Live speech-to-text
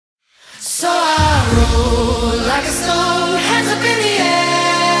roll like a stone, hands up in the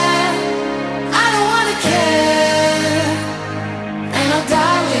air. I don't wanna care, and I'll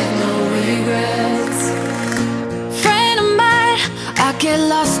die with no regrets. Friend of mine, I get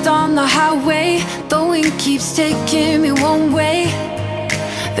lost on the highway. The wind keeps taking me one way.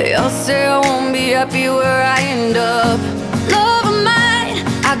 They all say I won't be happy where I end up. Love of mine,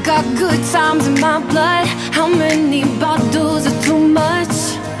 I got good times in my blood. How many bottles are too much?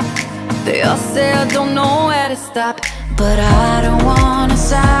 They all say I don't know where to stop, but I don't wanna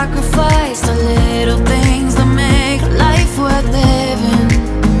sacrifice the little things that make life worth living.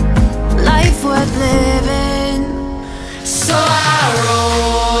 Life worth living. So I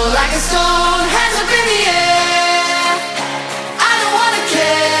roll like a stone, hands up in the air. I don't wanna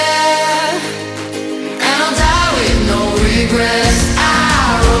care, and I'll die with no regrets. I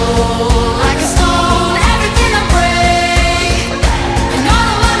roll like a stone, everything I break, and all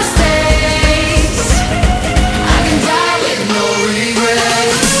of my mistakes. I can die with no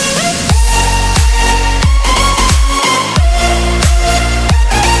regrets.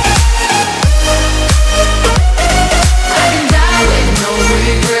 I can die with no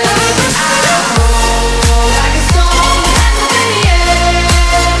regrets. I roll like a stone, hands up in the air.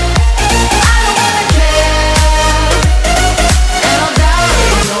 I don't wanna care, and I'll die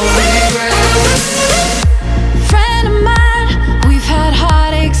with no regrets. Friend of mine, we've had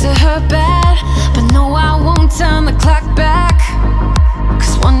heartaches that hurt bad, but no, I won't turn the clock back,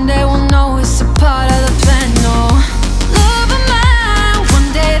 'cause one day we'll know it's a part of the plan. No, love of mine, one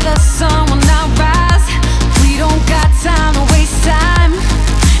day the sun will not rise. We don't got time to waste time,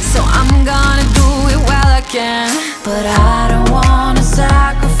 so I'm gonna do it while I can. But I don't wanna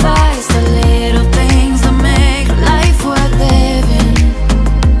sacrifice the little things that make life worth living.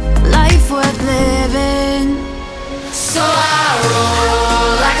 Life worth living. So I roll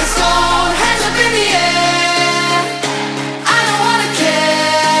like a stone, hands up in the air. I don't wanna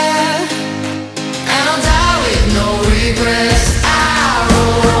care, and I'll die with no regrets. I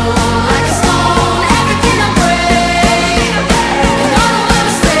roll like a stone, everything I break, and all of my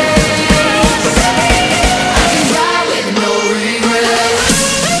mistakes. I can die with no regrets.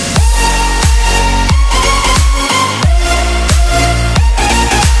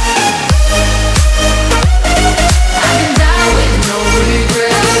 I can die with no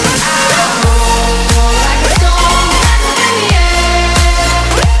regrets. I roll like a stone, hands up in the air.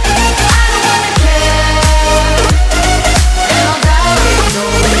 I don't wanna care, and I'll die with no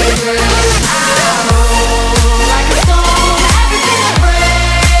regrets. I roll like a stone, everything I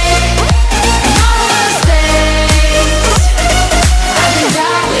break, and all of my mistakes. I can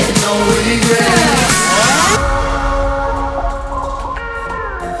die with no regrets.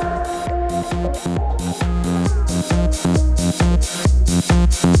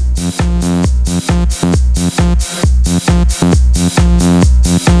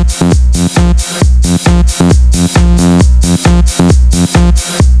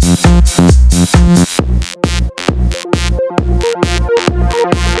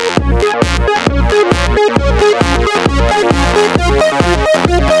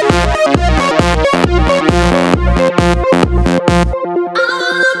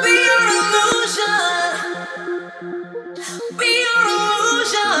 Be your illusion, be your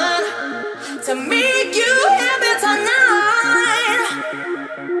illusion, to make you happy tonight.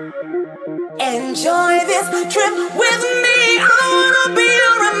 Enjoy this trip with me. I wanna be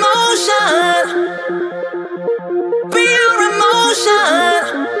your emotion.